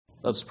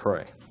Let's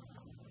pray.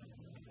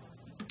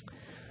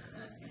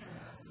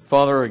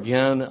 Father,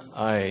 again,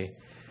 I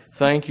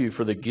thank you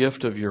for the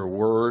gift of your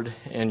word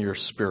and your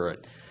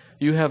spirit.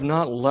 You have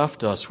not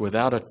left us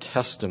without a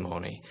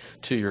testimony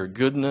to your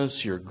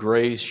goodness, your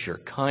grace, your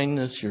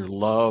kindness, your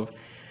love,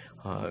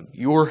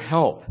 your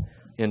help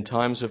in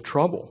times of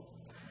trouble.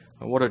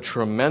 What a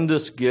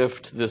tremendous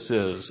gift this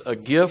is, a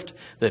gift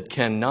that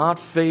cannot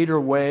fade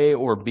away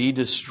or be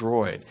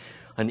destroyed,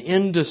 an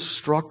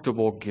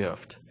indestructible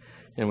gift.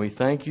 And we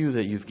thank you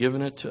that you've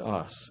given it to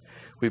us.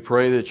 We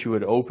pray that you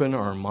would open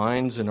our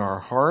minds and our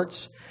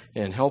hearts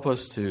and help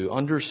us to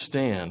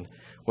understand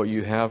what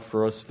you have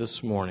for us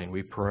this morning.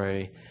 We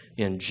pray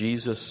in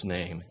Jesus'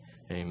 name,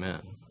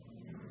 amen.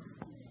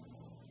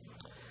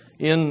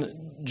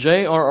 In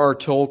J.R.R.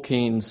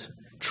 Tolkien's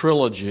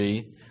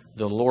trilogy,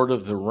 The Lord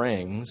of the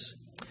Rings,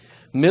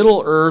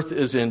 Middle-earth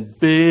is in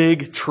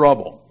big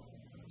trouble.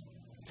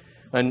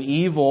 An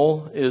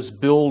evil is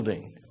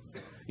building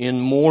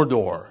in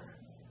Mordor,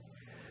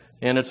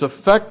 and it's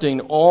affecting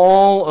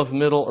all of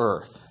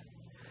Middle-earth.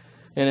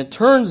 And it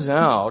turns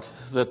out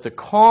that the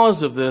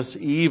cause of this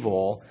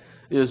evil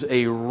is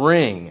a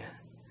ring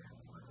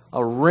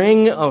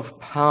of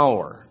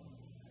power,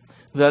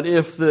 that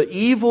if the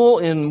evil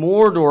in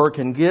Mordor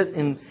can get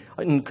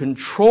in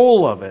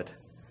control of it,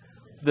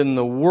 then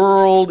the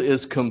world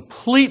is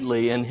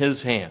completely in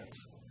his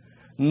hands.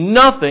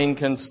 Nothing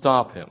can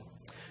stop him.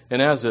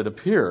 And as it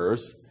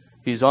appears,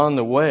 he's on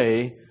the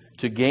way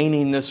to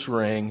gaining this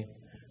ring,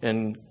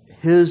 and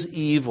his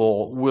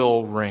evil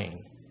will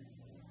reign.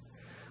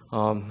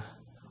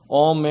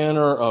 All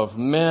manner of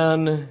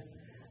men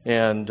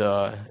and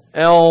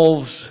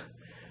elves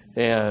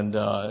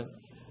and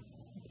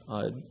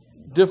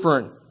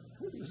different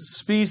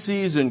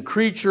species and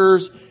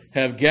creatures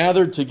have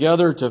gathered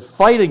together to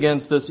fight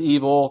against this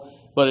evil,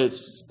 but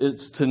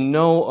it's to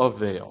no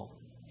avail.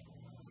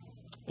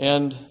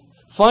 And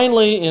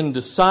finally, in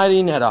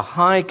deciding at a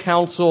high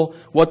council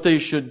what they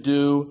should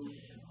do,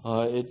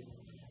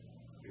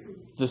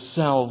 the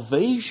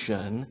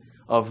salvation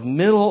of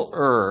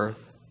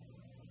Middle-earth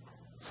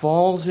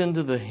falls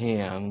into the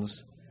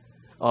hands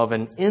of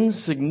an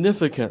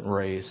insignificant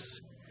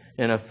race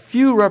and a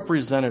few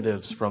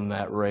representatives from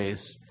that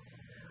race,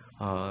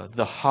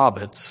 the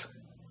hobbits,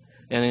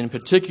 and in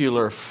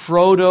particular,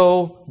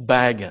 Frodo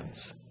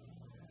Baggins.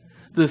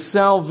 The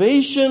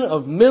salvation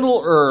of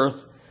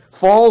Middle-earth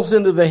falls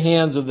into the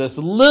hands of this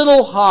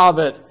little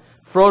hobbit,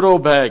 Frodo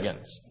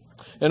Baggins.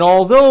 And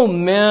although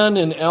men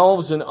and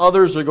elves and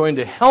others are going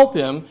to help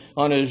him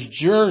on his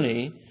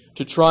journey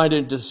to try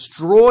to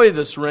destroy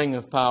this ring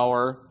of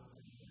power,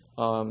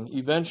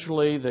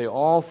 eventually they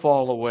all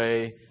fall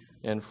away,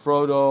 and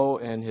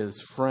Frodo and his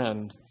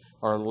friend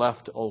are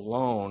left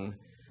alone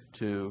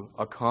to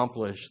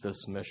accomplish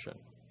this mission.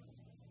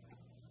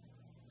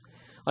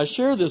 I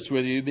share this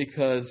with you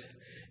because,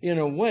 in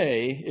a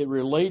way, it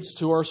relates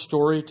to our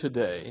story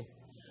today,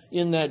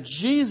 in that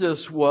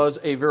Jesus was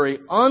a very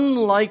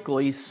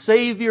unlikely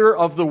Savior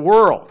of the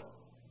world.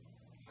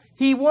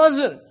 He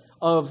wasn't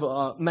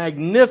of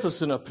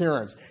magnificent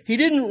appearance. He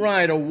didn't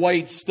ride a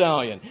white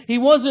stallion. He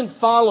wasn't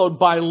followed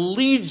by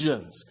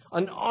legions,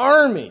 an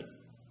army.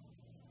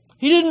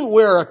 He didn't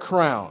wear a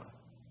crown.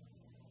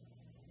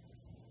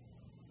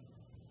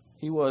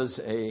 He was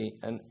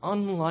an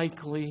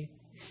unlikely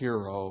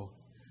hero,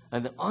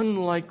 an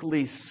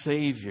unlikely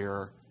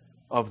Savior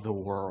of the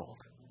world.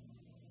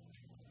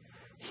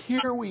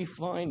 Here we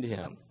find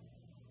him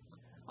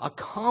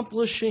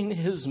accomplishing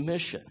his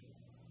mission.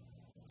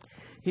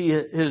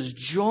 His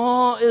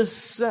jaw is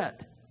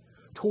set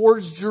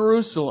towards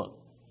Jerusalem.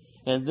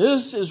 And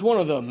this is one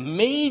of the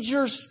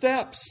major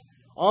steps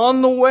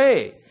on the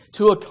way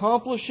to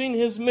accomplishing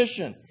his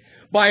mission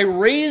by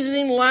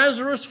raising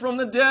Lazarus from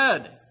the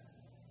dead.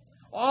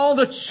 All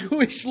the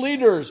Jewish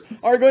leaders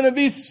are going to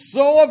be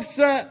so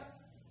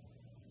upset.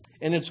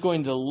 And it's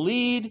going to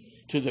lead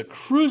to the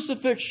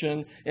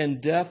crucifixion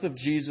and death of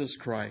Jesus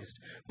Christ.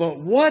 But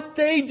what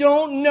they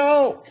don't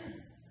know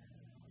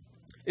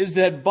is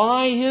that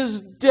by his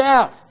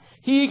death,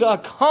 he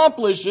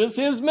accomplishes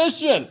his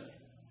mission.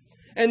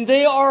 And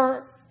they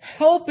are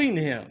helping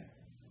him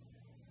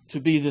to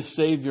be the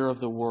Savior of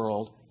the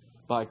world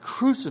by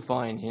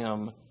crucifying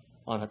him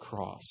on a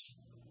cross.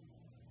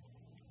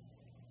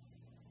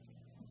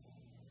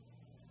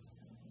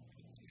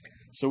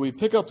 So we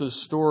pick up the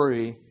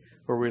story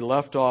where we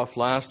left off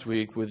last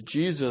week with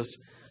Jesus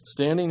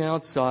standing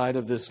outside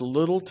of this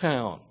little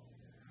town,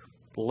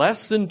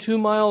 less than 2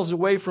 miles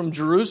away from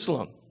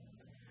Jerusalem,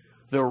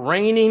 the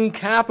reigning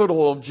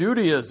capital of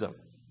Judaism.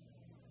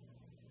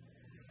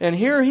 And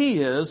here he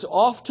is,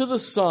 off to the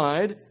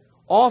side,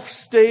 off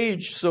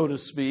stage, so to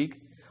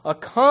speak,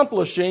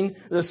 accomplishing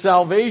the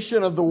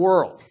salvation of the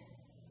world.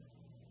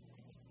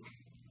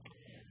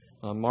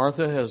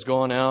 Martha has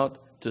gone out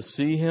to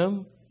see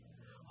him,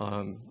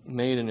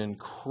 made an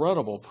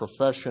incredible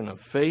profession of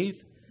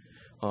faith,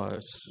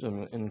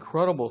 some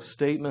incredible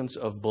statements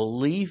of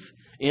belief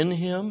in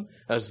him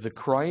as the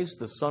Christ,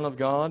 the Son of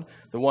God,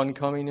 the one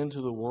coming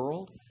into the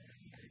world.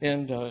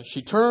 And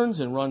she turns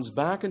and runs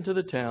back into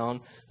the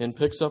town and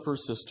picks up her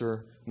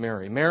sister,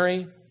 Mary.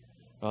 Mary,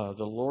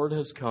 the Lord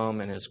has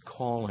come and is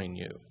calling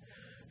you.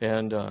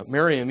 And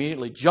Mary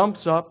immediately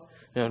jumps up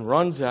and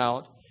runs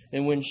out.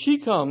 And when she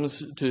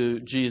comes to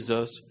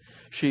Jesus,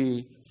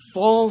 she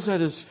falls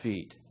at his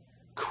feet,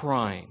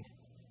 crying.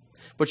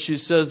 But she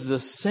says the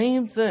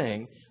same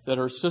thing that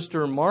her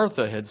sister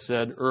Martha had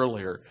said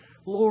earlier.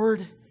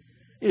 Lord,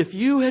 if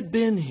you had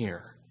been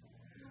here,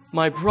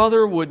 my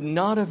brother would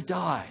not have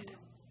died.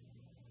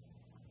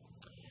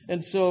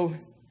 And so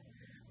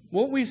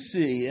what we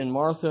see in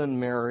Martha and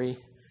Mary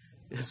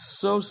is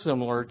so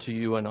similar to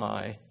you and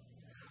I.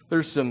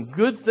 There's some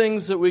good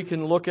things that we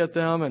can look at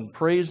them and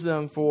praise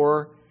them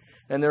for,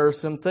 and there are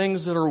some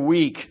things that are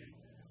weak.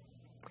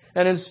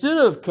 And instead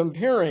of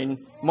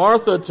comparing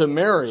Martha to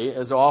Mary,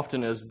 as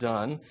often is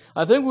done,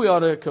 I think we ought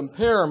to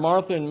compare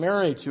Martha and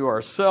Mary to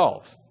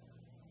ourselves.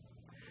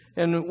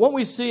 And what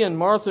we see in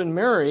Martha and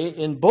Mary,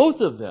 in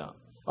both of them,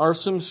 are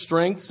some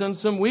strengths and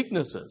some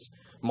weaknesses.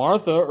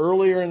 Martha,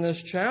 earlier in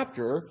this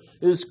chapter,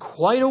 is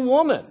quite a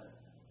woman.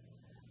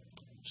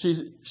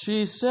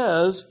 She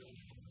says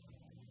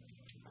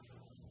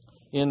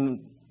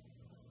in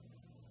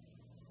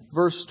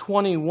verse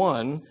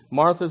 21,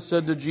 Martha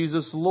said to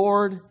Jesus,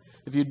 Lord,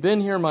 if you'd been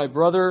here, my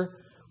brother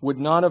would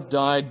not have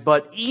died.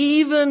 But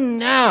even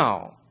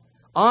now,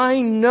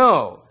 I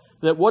know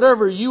that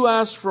whatever you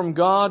ask from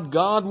God,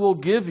 God will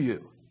give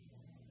you.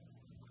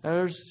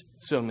 There's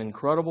some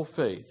incredible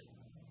faith.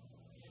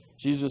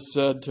 Jesus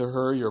said to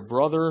her, your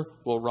brother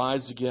will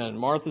rise again.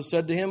 Martha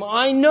said to him,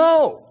 I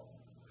know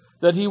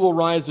that he will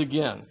rise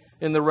again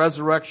in the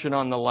resurrection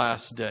on the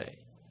last day.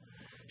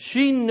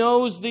 She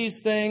knows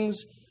these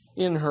things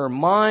in her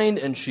mind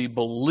and she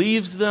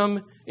believes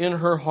them in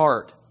her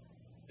heart.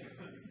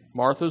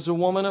 Martha's a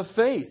woman of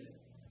faith.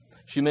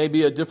 She may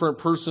be a different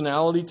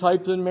personality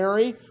type than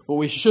Mary, but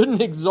we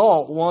shouldn't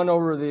exalt one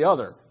over the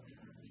other.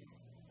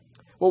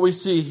 What we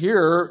see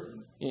here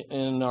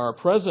in our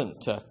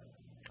present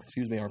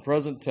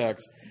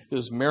text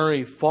is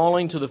Mary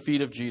falling to the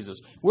feet of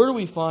Jesus. Where do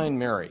we find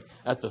Mary?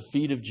 At the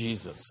feet of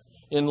Jesus.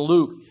 In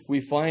Luke, we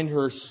find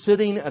her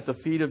sitting at the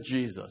feet of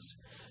Jesus.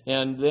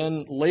 And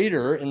then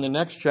later, in the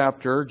next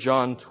chapter,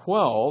 John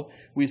 12,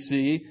 we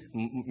see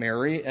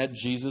Mary at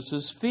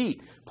Jesus'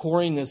 feet,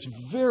 pouring this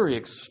very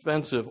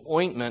expensive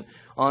ointment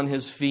on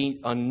his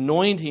feet,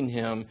 anointing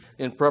him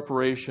in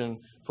preparation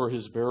for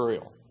his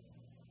burial.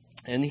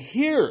 And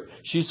here,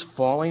 she's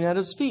falling at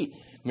his feet.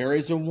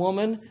 Mary's a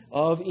woman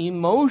of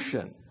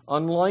emotion,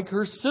 unlike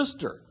her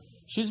sister.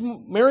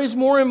 Mary's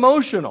more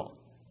emotional.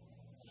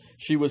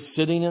 She was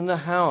sitting in the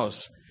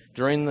house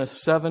during the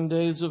 7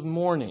 days of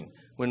mourning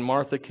when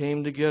Martha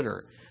came to get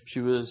her. She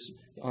was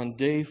on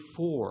day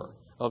 4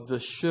 of the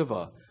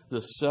Shiva,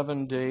 the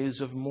 7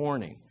 days of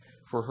mourning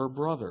for her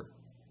brother.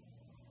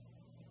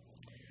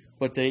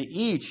 But they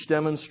each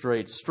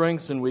demonstrate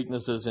strengths and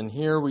weaknesses, and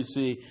here we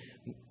see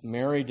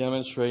Mary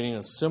demonstrating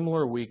a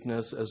similar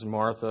weakness as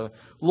Martha.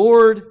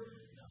 Lord,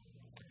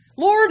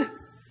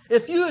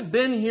 if you had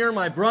been here,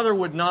 my brother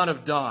would not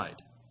have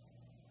died.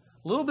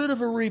 A little bit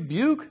of a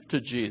rebuke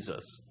to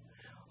Jesus.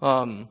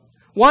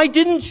 Why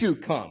didn't you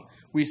come?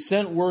 We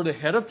sent word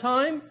ahead of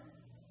time.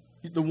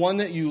 The one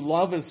that you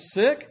love is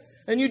sick,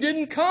 and you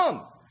didn't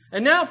come.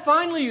 And now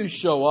finally you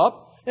show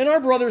up, and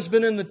our brother's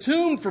been in the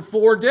tomb for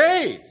 4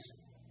 days.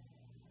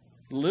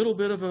 A little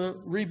bit of a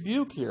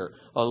rebuke here.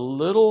 A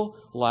little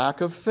lack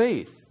of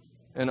faith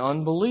and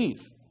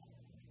unbelief.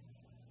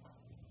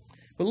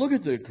 But look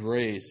at the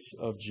grace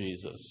of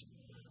Jesus.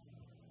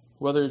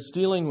 Whether it's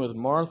dealing with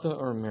Martha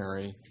or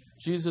Mary,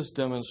 Jesus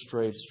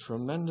demonstrates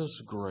tremendous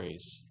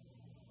grace.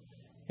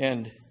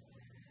 And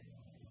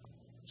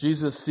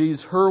Jesus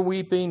sees her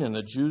weeping and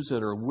the Jews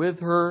that are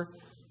with her.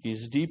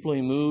 He's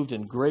deeply moved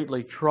and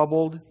greatly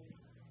troubled.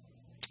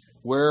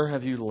 Where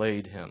have you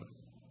laid him?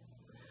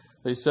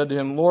 They said to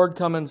him, Lord,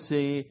 come and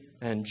see.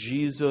 And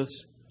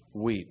Jesus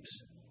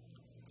weeps.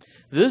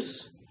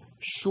 This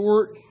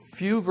short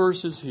few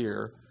verses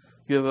here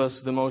give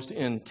us the most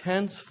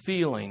intense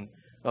feeling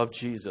of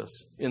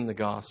Jesus in the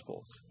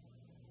Gospels.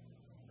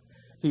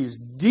 He's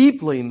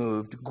deeply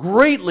moved,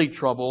 greatly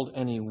troubled,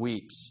 and he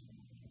weeps.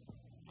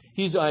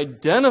 He's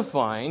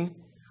identifying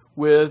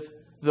with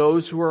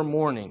those who are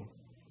mourning.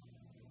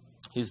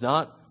 He's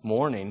not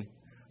mourning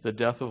the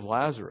death of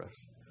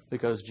Lazarus,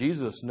 because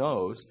Jesus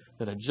knows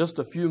that in just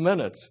a few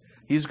minutes,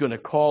 he's going to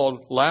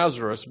call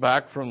Lazarus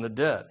back from the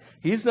dead.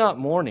 He's not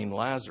mourning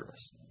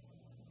Lazarus.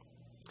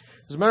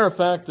 As a matter of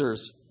fact,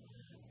 there's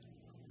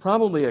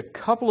probably a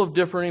couple of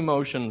different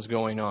emotions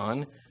going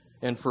on,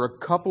 and for a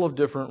couple of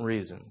different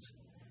reasons.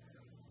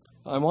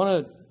 I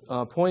want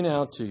to point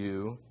out to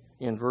you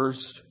in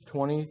verse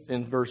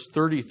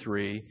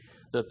 33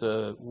 that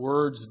the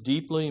words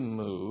deeply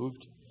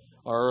moved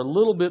are a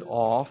little bit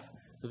off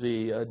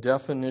the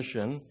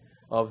definition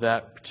of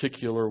that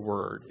particular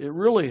word. It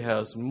really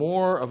has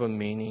more of a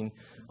meaning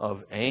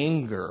of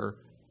anger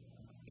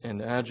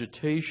and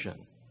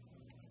agitation.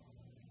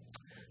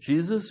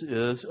 Jesus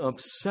is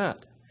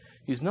upset.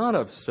 He's not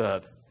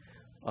upset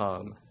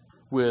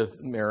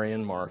with Mary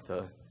and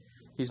Martha.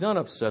 He's not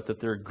upset that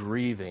they're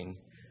grieving.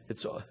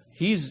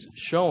 He's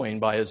showing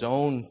by his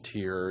own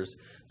tears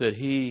that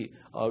he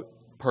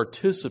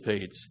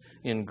participates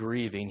in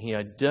grieving. He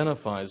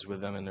identifies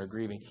with them in their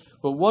grieving.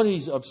 But what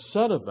he's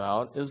upset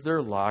about is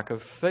their lack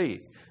of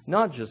faith.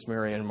 Not just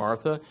Mary and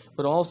Martha,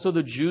 but also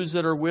the Jews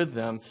that are with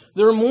them.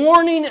 They're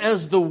mourning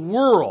as the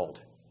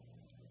world.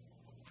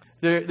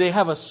 They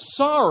have a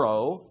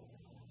sorrow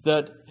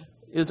that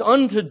is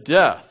unto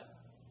death.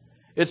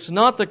 It's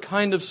not the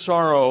kind of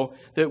sorrow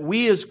that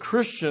we as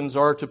Christians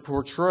are to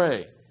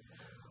portray.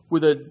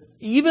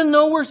 Even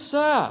though we're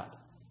sad,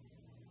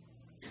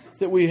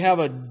 that we have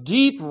a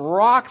deep,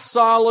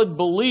 rock-solid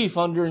belief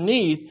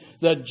underneath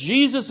that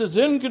Jesus is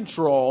in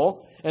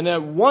control and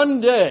that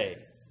one day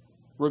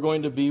we're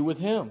going to be with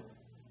Him.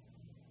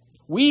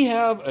 We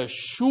have a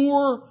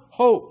sure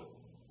hope.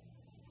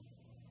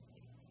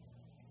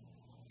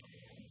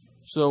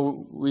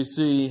 So we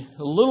see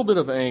a little bit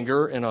of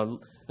anger and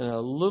a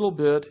little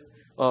bit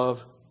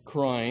of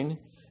crying,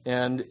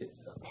 and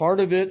part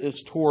of it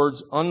is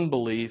towards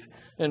unbelief,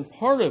 and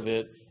part of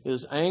it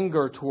is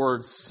anger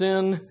towards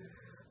sin,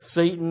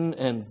 Satan,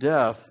 and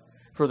death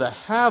for the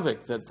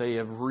havoc that they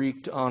have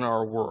wreaked on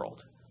our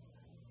world.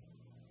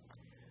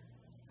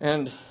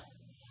 And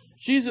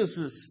Jesus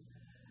is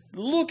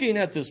looking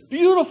at this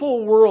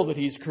beautiful world that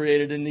He's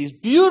created and these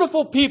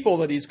beautiful people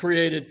that He's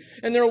created,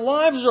 and their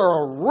lives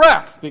are a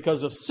wreck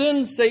because of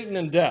sin, Satan,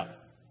 and death.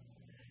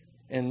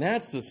 And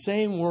that's the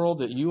same world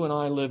that you and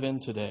I live in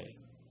today.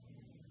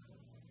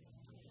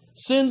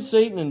 Sin,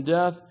 Satan, and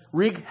death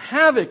wreak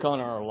havoc on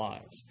our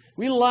lives.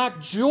 We lack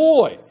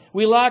joy.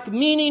 We lack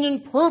meaning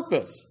and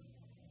purpose.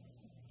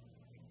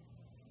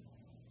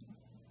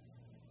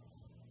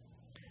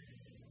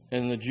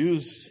 And the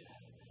Jews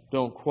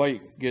don't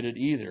quite get it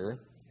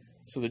either.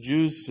 So the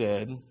Jews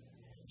said,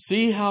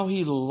 "See how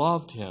He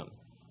loved him."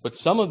 But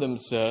some of them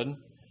said,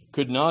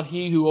 "Could not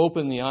He who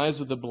opened the eyes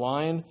of the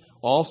blind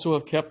also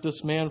have kept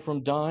this man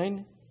from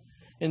dying?"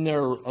 And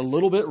they're a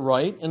little bit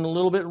right and a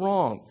little bit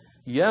wrong.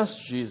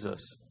 Yes,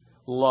 Jesus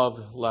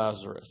loved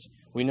Lazarus.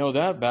 We know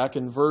that back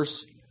in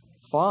verse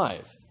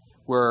 5,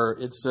 where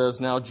it says,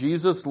 "Now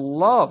Jesus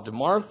loved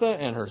Martha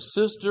and her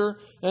sister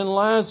and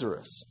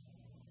Lazarus."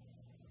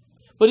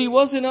 But He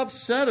wasn't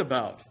upset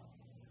about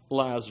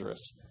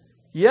Lazarus.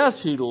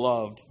 Yes, He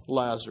loved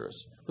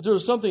Lazarus, but there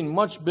was something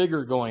much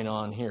bigger going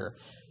on here.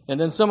 And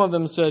then some of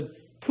them said,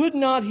 "Could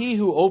not He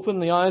who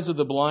opened the eyes of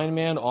the blind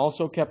man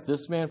also kept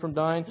this man from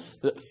dying?"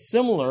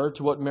 Similar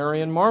to what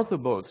Mary and Martha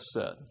both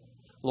said.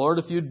 "Lord,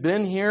 if you'd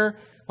been here,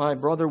 my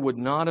brother would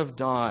not have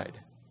died."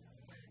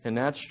 And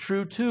that's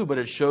true too, but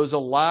it shows a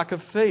lack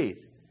of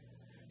faith.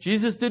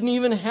 Jesus didn't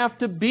even have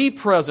to be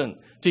present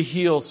to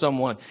heal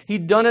someone.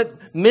 He'd done it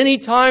many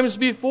times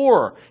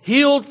before,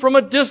 healed from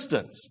a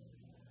distance.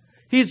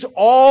 He's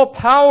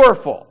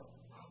all-powerful.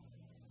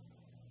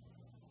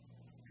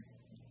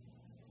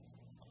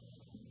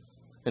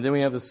 And then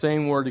we have the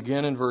same word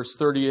again in verse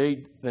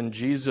 38. Then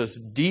Jesus,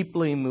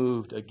 deeply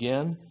moved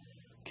again,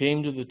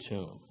 came to the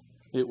tomb.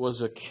 It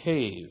was a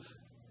cave,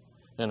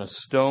 and a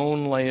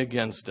stone lay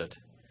against it.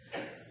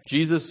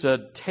 Jesus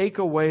said, "Take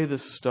away the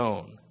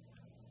stone."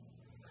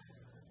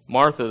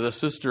 Martha, the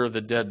sister of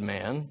the dead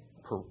man,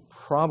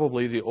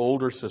 probably the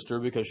older sister,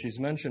 because she's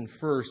mentioned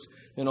first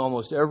in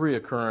almost every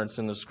occurrence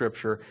in the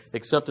Scripture,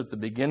 except at the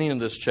beginning of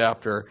this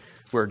chapter,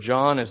 where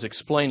John is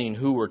explaining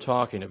who we're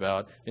talking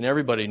about, and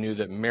everybody knew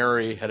that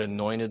Mary had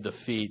anointed the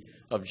feet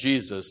of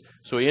Jesus,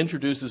 so he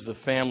introduces the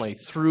family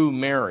through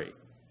Mary.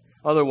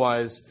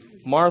 Otherwise,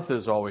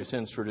 Martha's always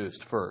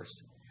introduced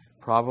first.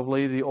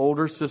 Probably the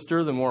older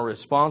sister, the more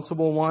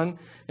responsible one,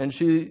 and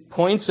she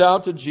points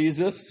out to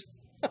Jesus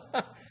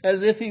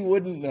as if He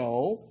wouldn't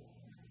know.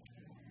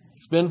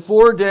 It's been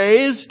 4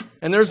 days,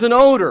 and there's an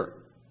odor.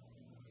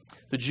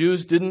 The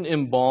Jews didn't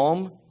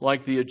embalm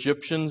like the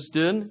Egyptians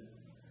did.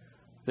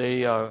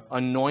 They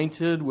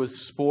anointed with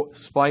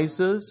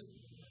spices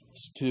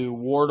to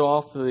ward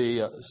off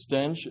the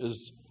stench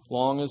as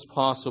long as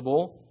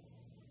possible.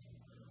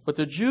 But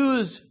the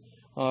Jews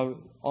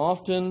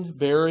often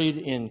buried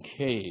in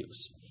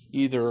caves,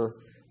 either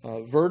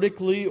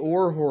vertically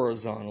or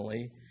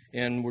horizontally,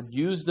 and would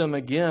use them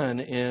again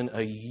in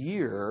a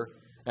year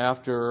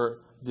after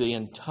the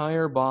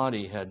entire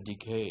body had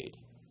decayed.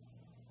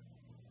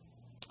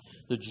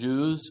 The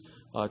Jews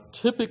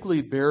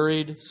typically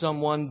buried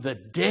someone the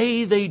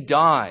day they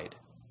died,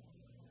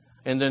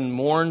 and then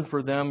mourned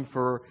for them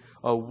for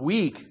a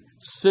week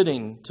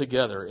sitting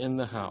together in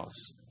the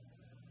house.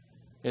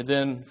 And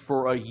then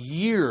for a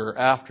year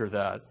after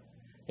that,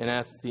 and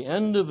at the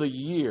end of the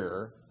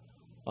year,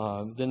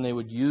 then they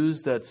would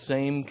use that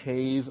same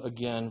cave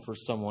again for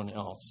someone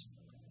else.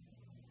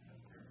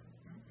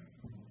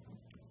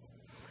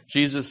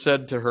 Jesus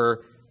said to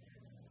her,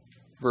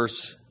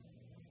 verse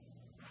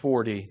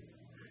 40,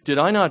 "Did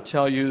I not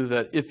tell you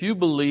that if you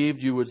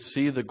believed, you would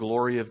see the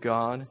glory of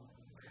God?"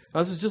 Now,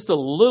 this is just a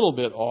little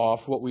bit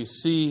off what we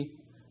see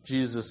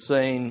Jesus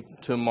saying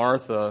to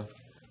Martha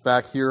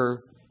back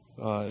here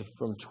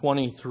from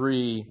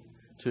 23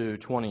 to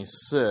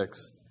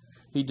 26.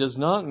 he does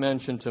not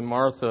mention to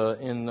Martha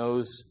in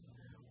those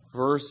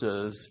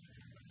verses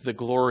the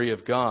glory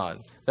of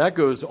God. That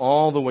goes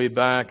all the way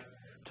back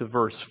to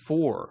verse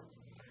 4.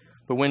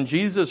 But when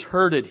Jesus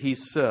heard it, he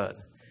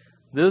said,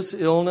 "This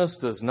illness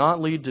does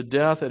not lead to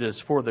death. It is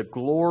for the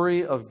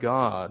glory of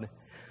God,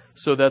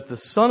 so that the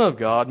Son of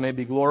God may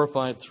be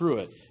glorified through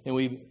it." And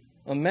we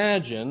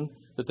imagine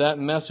that that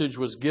message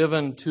was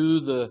given to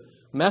the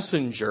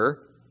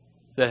messenger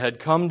that had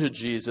come to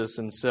Jesus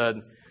and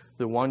said,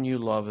 "The one you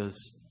love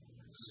is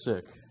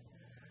sick."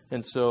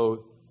 And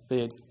so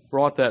they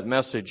brought that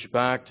message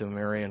back to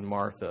Mary and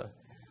Martha,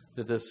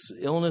 that this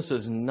illness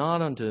is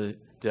not unto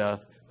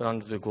death, but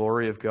unto the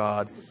glory of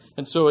God.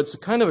 And so it's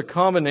kind of a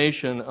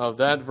combination of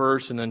that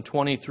verse and then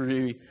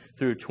 23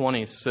 through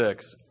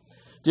 26.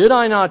 Did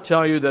I not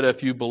tell you that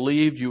if you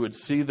believed, you would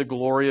see the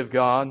glory of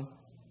God?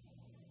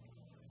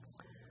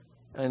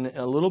 And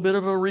a little bit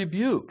of a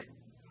rebuke,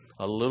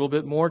 a little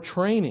bit more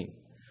training.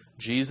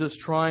 Jesus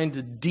trying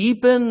to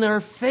deepen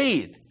their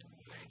faith.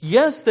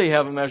 Yes, they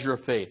have a measure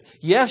of faith.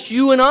 Yes,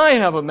 you and I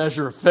have a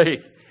measure of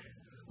faith.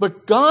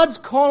 But God's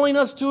calling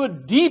us to a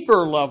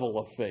deeper level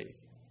of faith.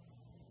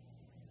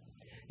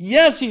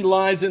 Yes, he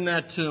lies in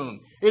that tomb.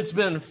 It's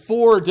been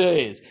 4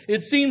 days.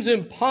 It seems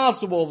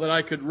impossible that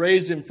I could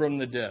raise him from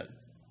the dead.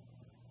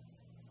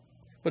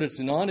 But it's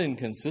not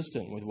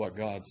inconsistent with what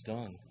God's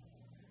done.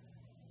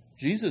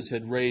 Jesus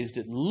had raised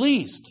at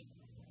least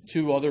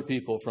 2 other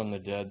people from the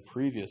dead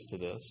previous to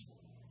this.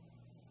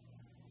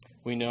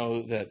 We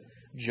know that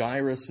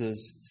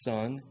Jairus'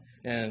 son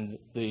and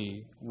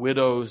the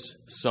widow's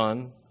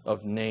son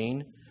of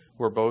Nain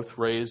were both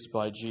raised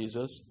by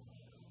Jesus.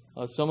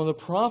 Some of the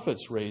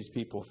prophets raised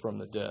people from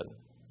the dead.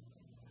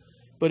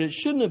 But it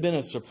shouldn't have been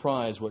a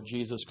surprise what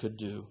Jesus could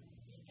do.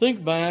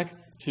 Think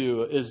back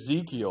to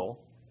Ezekiel,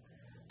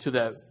 to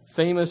that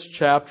famous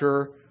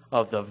chapter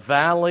of the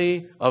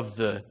valley of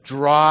the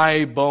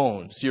dry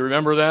bones. Do you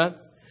remember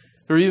that?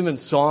 There have even been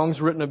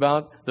songs written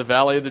about the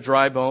valley of the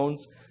dry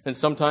bones. And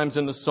sometimes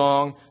in the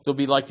song, there'll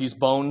be like these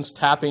bones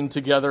tapping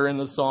together in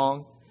the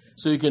song.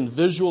 So you can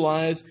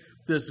visualize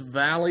this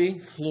valley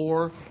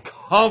floor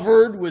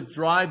covered with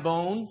dry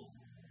bones.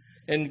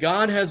 And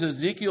God has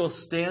Ezekiel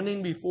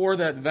standing before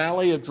that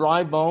valley of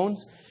dry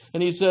bones.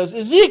 And he says,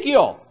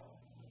 "Ezekiel,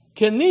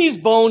 can these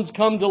bones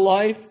come to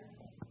life?"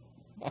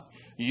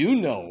 You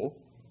know.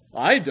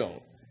 I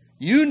don't.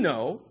 You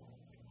know.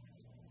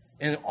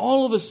 And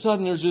all of a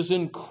sudden there's this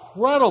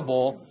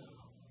incredible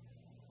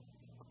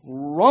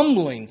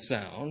rumbling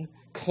sound,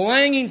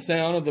 clanging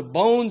sound of the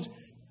bones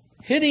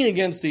hitting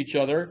against each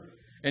other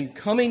and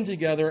coming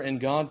together, and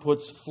God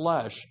puts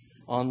flesh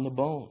on the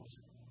bones.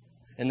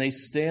 And they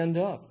stand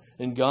up,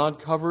 and God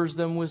covers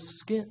them with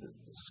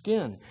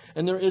skin.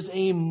 And there is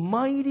a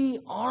mighty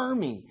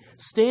army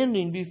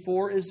standing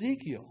before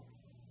Ezekiel.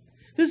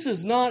 This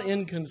is not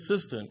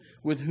inconsistent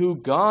with who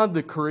God,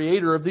 the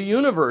creator of the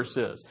universe,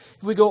 is.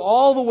 If we go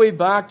all the way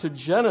back to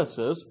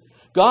Genesis,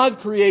 God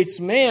creates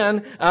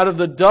man out of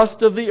the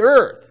dust of the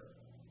earth.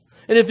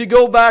 And if you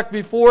go back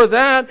before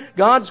that,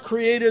 God's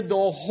created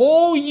the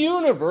whole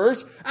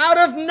universe out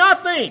of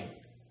nothing.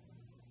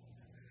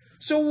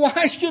 So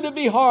why should it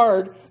be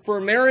hard for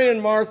Mary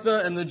and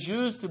Martha and the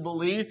Jews to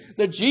believe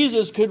that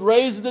Jesus could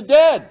raise the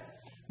dead?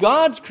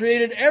 God's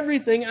created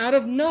everything out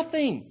of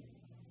nothing.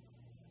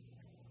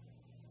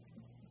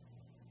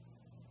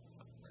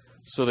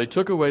 So they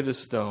took away the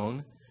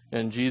stone,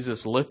 and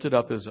Jesus lifted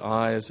up his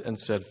eyes and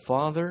said,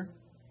 "Father,"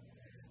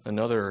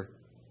 another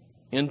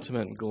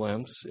intimate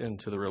glimpse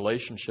into the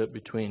relationship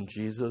between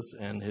Jesus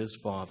and his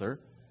Father.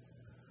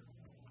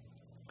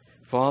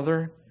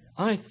 "Father,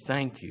 I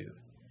thank you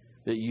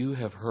that you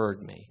have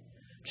heard me."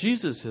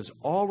 Jesus has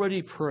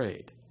already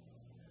prayed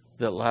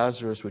that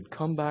Lazarus would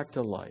come back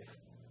to life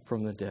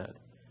from the dead.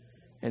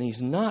 And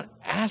he's not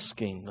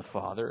asking the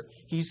Father,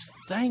 he's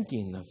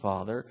thanking the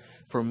Father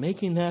for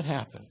making that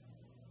happen.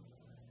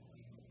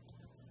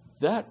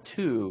 That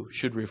too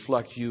should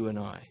reflect you and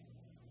I.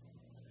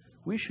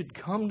 We should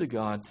come to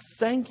God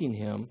thanking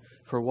him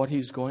for what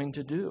he's going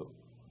to do,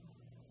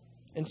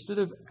 instead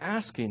of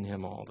asking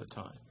him all the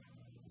time.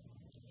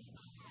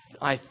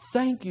 I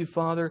thank you,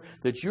 Father,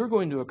 that you're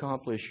going to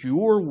accomplish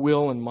your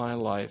will in my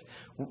life,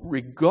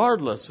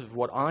 regardless of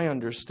what I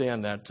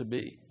understand that to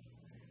be.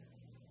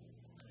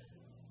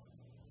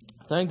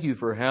 Thank you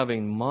for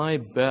having my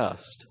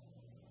best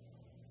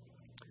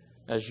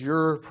as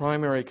your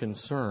primary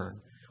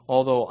concern,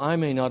 although I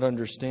may not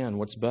understand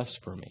what's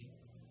best for me.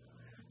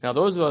 Now,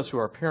 those of us who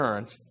are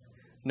parents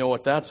know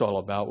what that's all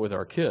about with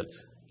our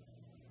kids,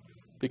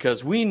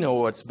 because we know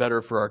what's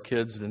better for our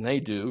kids than they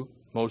do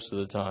most of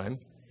the time.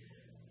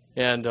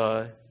 And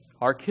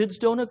our kids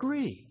don't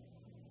agree.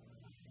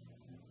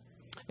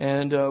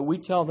 And we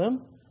tell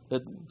them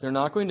that they're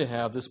not going to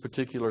have this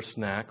particular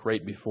snack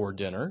right before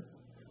dinner.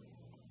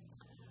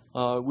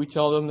 We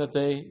tell them that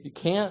they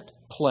can't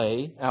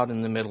play out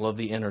in the middle of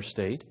the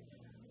interstate.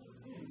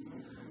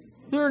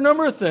 There are a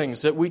number of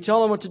things that we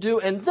tell them what to do,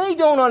 and they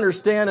don't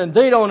understand and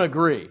they don't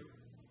agree.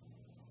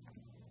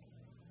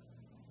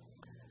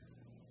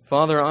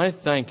 Father, I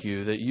thank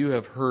you that you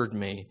have heard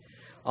me.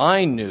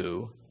 I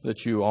knew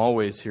that you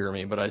always hear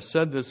me, but I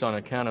said this on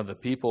account of the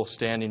people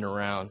standing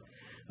around,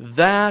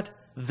 that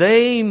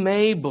they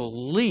may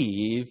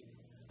believe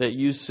that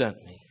you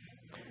sent me.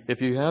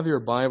 If you have your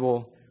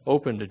Bible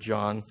open to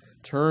John,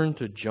 turn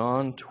to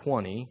John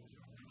 20.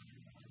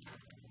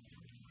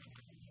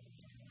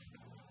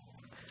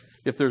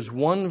 If there's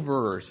one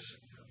verse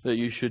that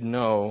you should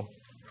know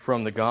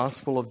from the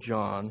Gospel of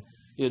John,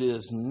 it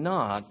is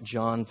not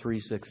John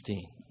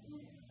 3:16.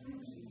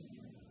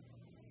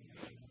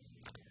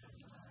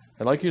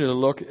 I'd like you to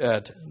look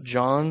at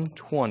John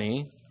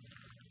 20,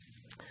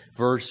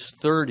 verse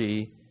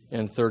 30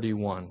 and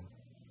 31.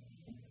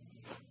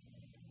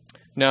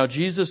 Now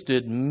Jesus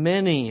did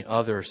many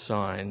other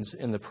signs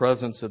in the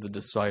presence of the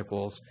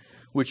disciples,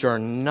 which are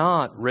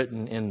not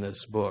written in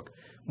this book,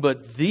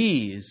 but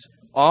these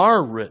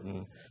are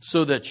written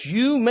so that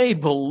you may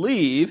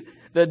believe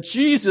that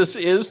Jesus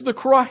is the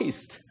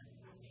Christ,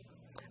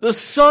 the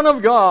Son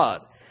of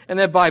God, and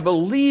that by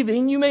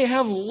believing you may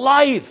have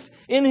life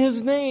in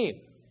His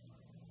name.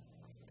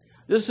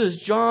 This is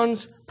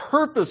John's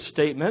purpose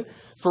statement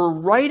for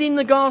writing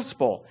the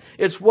gospel.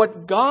 It's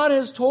what God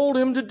has told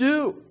him to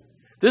do.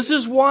 This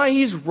is why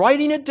he's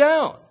writing it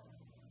down.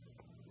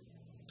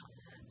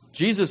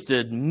 Jesus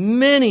did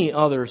many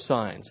other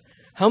signs.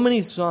 How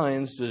many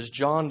signs does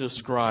John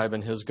describe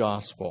in his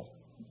gospel?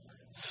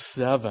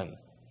 7.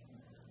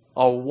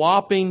 A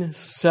whopping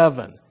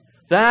 7.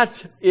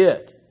 That's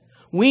it.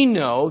 We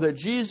know that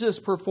Jesus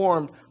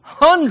performed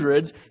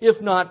hundreds,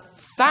 if not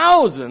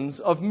thousands,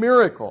 of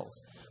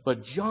miracles.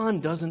 But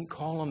John doesn't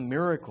call them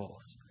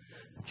miracles.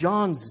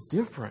 John's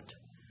different.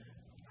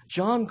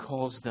 John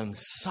calls them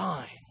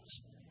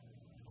signs.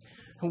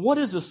 And what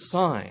is a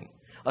sign?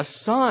 A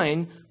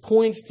sign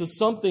points to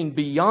something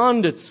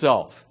beyond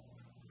itself.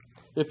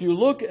 If you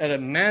look at a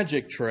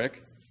magic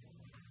trick,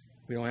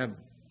 we don't have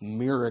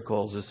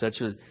miracles as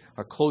such.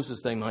 Our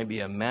closest thing might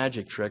be a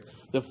magic trick.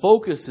 The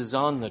focus is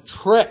on the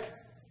trick.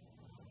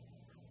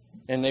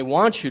 And they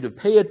want you to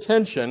pay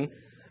attention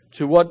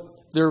to what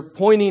they're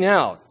pointing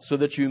out so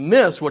that you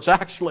miss what's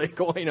actually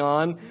going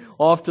on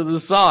off to the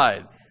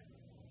side.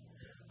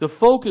 The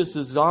focus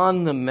is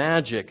on the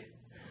magic.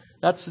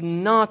 That's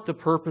not the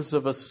purpose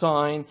of a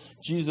sign.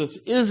 Jesus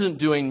isn't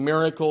doing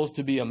miracles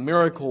to be a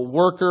miracle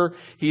worker.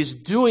 He's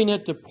doing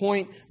it to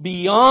point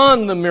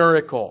beyond the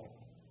miracle.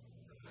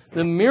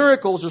 The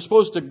miracles are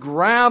supposed to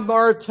grab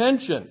our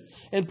attention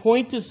and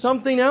point to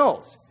something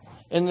else.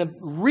 And the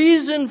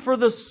reason for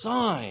the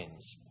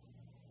signs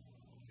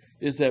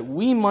is that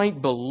we might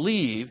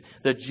believe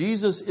that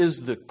Jesus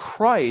is the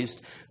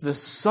Christ, the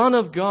Son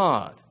of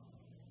God.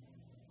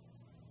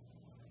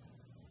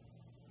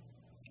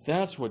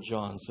 That's what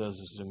John says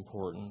is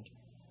important.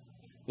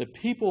 The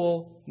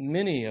people,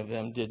 many of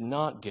them, did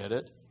not get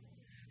it.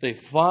 They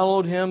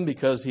followed him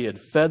because he had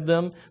fed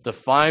them, the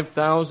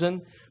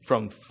 5,000,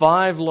 from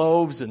 5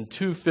 loaves and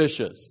 2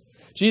 fishes.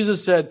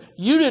 Jesus said,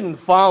 you didn't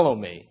follow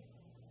me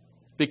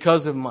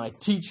because of my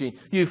teaching.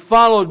 You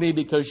followed me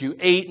because you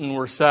ate and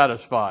were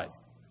satisfied.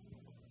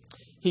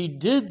 He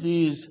did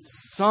these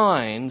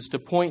signs to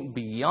point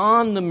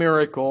beyond the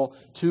miracle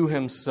to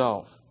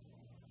himself.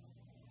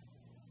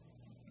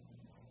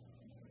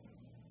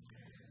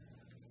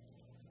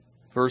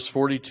 Verse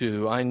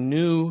 42, I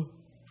knew,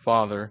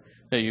 Father,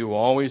 that you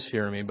always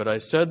hear me, but I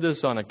said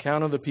this on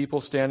account of the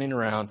people standing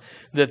around,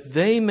 that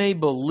they may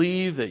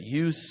believe that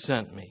you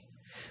sent me.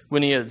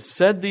 When he had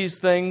said these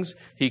things,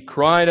 he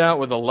cried out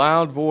with a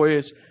loud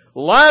voice,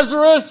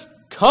 Lazarus,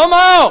 come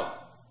out!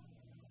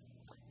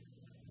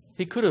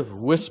 He could have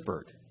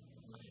whispered.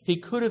 He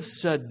could have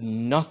said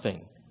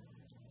nothing.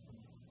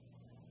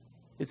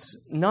 It's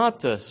not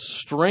the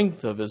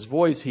strength of his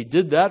voice. He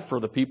did that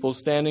for the people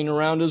standing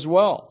around as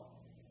well.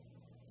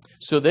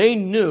 So they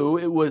knew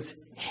it was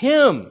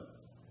him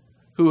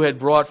who had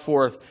brought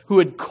forth, who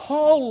had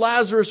called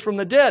Lazarus from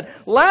the dead.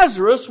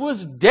 Lazarus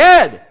was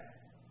dead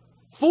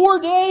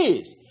 4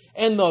 days.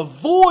 And the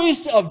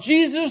voice of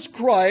Jesus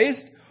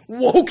Christ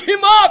woke him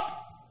up.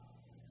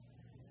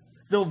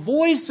 The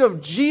voice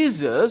of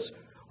Jesus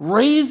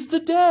raised the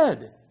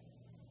dead.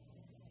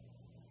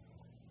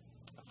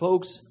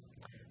 Folks,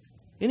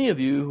 any of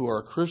you who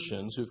are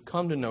Christians who've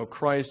come to know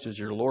Christ as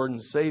your Lord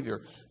and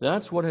Savior,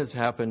 that's what has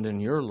happened in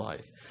your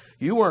life.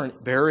 You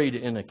weren't buried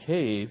in a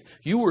cave.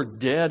 You were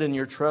dead in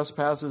your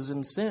trespasses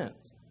and sins.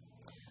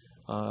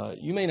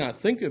 You may not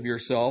think of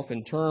yourself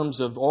in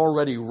terms of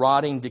already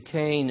rotting,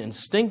 decaying, and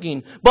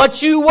stinking,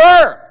 but you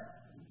were.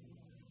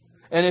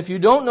 And if you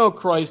don't know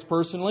Christ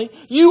personally,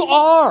 you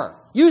are.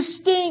 You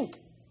stink.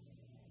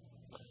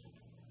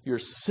 Your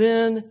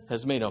sin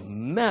has made a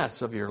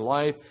mess of your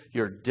life.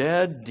 You're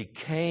dead,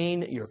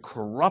 decaying, you're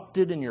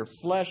corrupted in your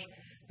flesh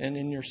and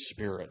in your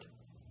spirit.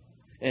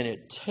 And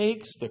it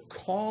takes the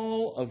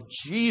call of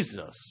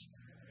Jesus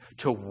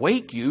to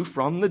wake you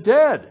from the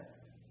dead.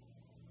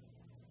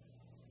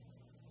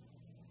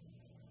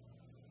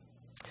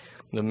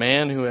 The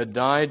man who had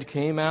died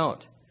came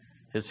out,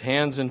 his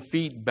hands and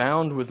feet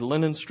bound with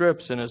linen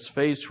strips and his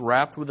face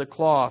wrapped with a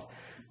cloth.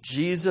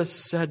 Jesus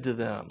said to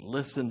them,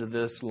 listen to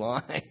this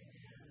line,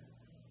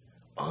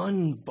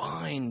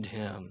 unbind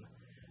him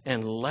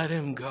and let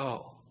him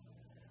go.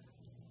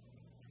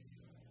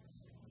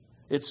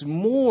 It's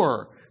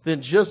more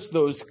than just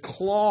those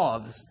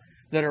cloths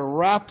that are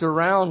wrapped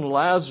around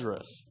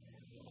Lazarus.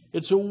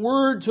 It's a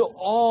word to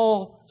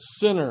all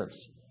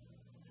sinners.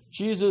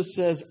 Jesus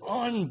says,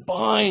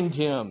 unbind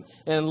him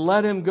and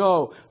let him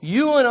go.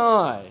 You and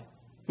I,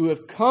 who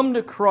have come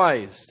to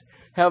Christ,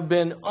 have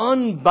been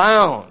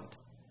unbound.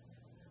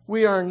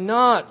 We are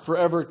not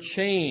forever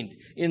chained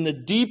in the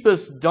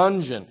deepest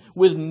dungeon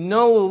with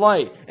no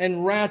light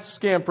and rats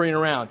scampering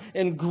around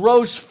and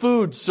gross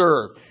food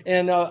served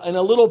and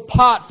a little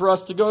pot for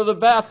us to go to the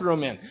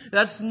bathroom in.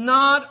 That's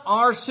not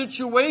our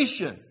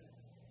situation.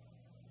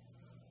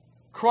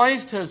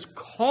 Christ has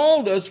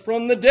called us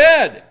from the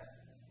dead.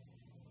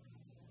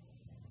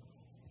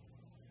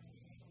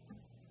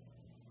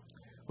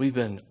 We've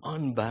been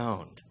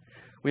unbound.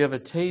 We have a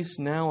taste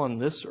now on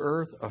this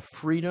earth of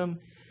freedom,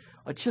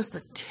 just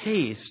a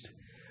taste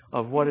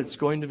of what it's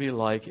going to be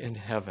like in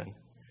heaven.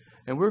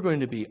 And we're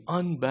going to be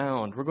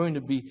unbound. We're going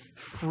to be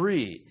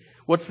free.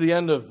 What's the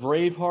end of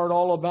Braveheart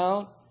all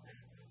about?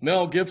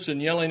 Mel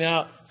Gibson yelling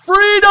out,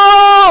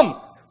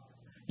 freedom!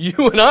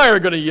 You and I are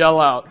going to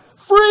yell out,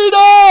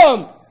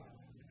 freedom!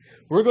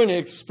 We're going to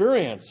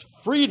experience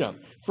freedom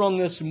from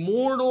this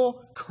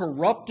mortal,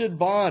 corrupted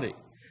body.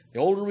 The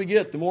older we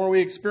get, the more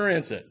we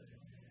experience it.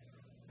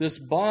 This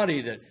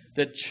body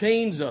that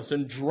chains us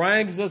and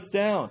drags us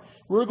down.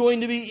 We're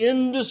going to be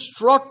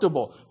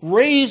indestructible,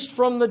 raised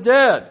from the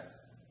dead.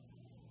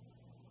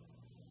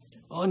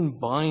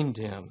 Unbind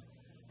him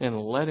and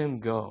let him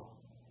go.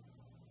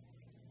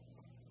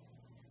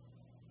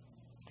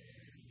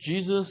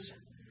 Jesus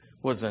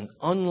was an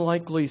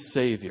unlikely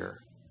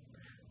Savior.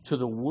 To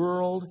the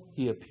world,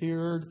 he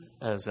appeared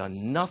as a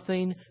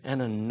nothing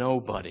and a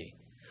nobody.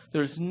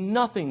 There's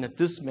nothing that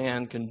this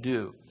man can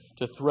do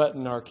to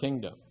threaten our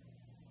kingdom.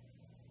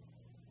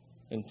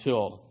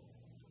 Until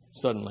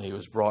suddenly he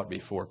was brought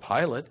before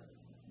Pilate.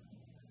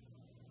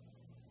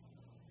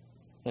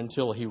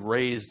 Until he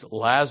raised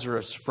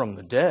Lazarus from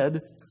the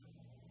dead.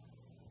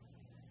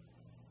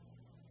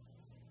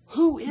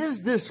 Who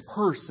is this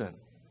person?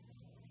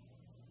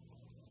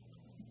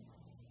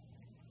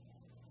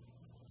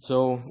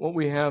 So what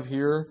we have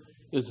here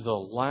is the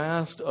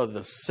last of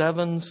the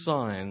 7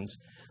 signs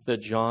that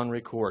John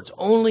records.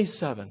 Only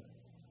 7.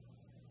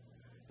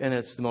 And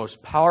it's the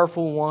most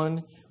powerful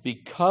one.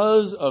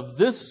 Because of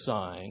this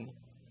sign,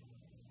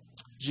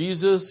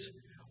 Jesus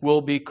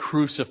will be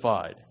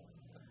crucified.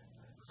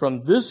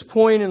 From this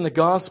point in the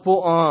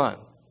gospel on,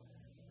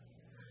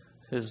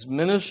 his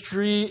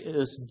ministry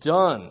is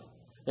done.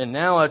 And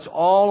now it's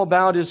all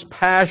about his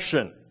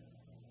passion.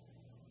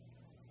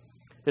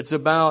 It's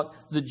about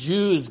the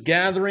Jews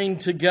gathering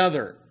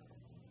together.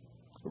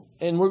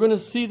 And we're going to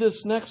see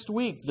this next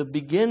week, the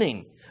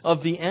beginning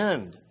of the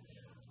end,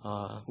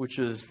 which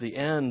is the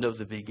end of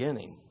the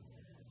beginning.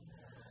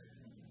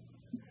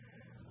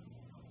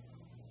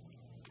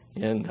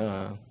 In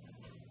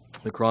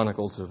the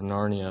Chronicles of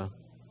Narnia,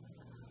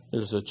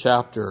 there's a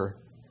chapter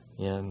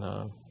in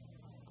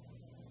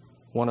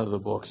one of the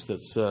books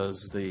that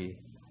says the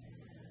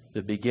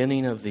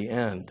beginning of the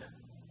end.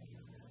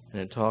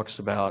 And it talks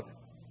about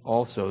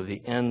also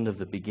the end of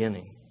the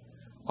beginning.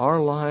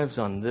 Our lives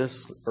on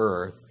this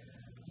earth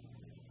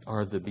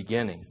are the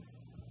beginning.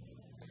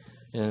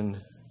 And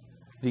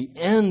the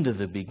end of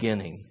the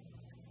beginning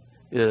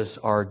is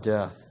our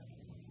death.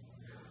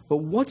 But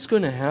what's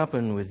going to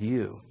happen with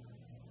you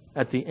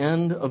at the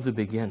end of the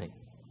beginning?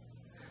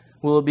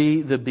 Will it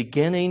be the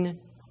beginning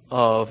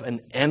of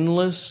an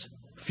endless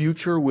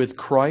future with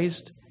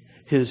Christ,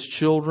 his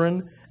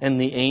children, and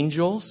the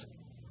angels?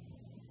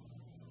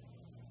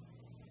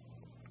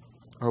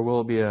 Or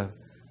will it be a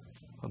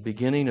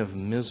beginning of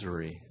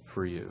misery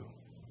for you?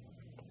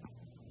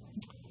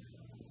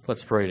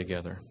 Let's pray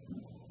together.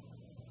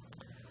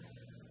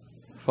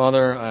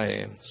 Father, I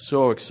am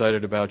so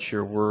excited about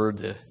your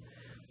word,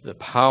 the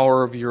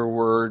power of your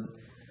word,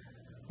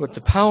 but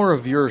the power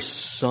of your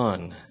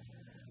Son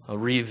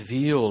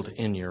revealed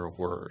in your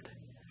word.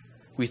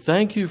 We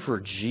thank you for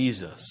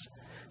Jesus,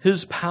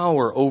 his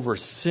power over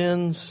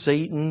sin,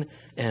 Satan,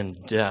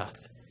 and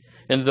death.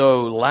 And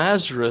though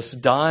Lazarus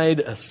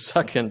died a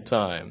second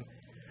time,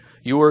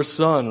 your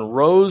Son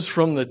rose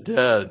from the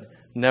dead,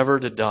 never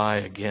to die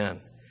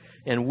again.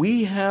 And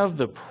we have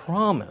the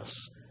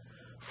promise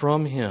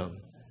from him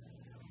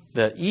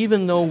that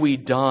even though we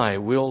die,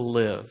 we'll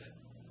live.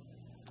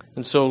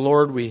 And so,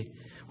 Lord, we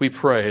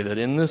pray that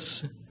in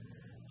this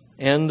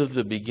end of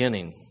the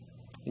beginning,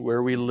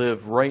 where we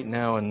live right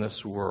now in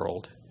this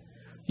world,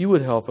 you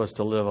would help us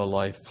to live a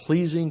life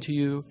pleasing to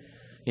you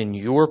in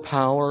your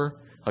power,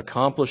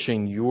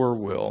 accomplishing your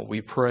will. We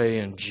pray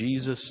in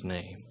Jesus'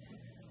 name.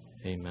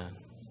 Amen.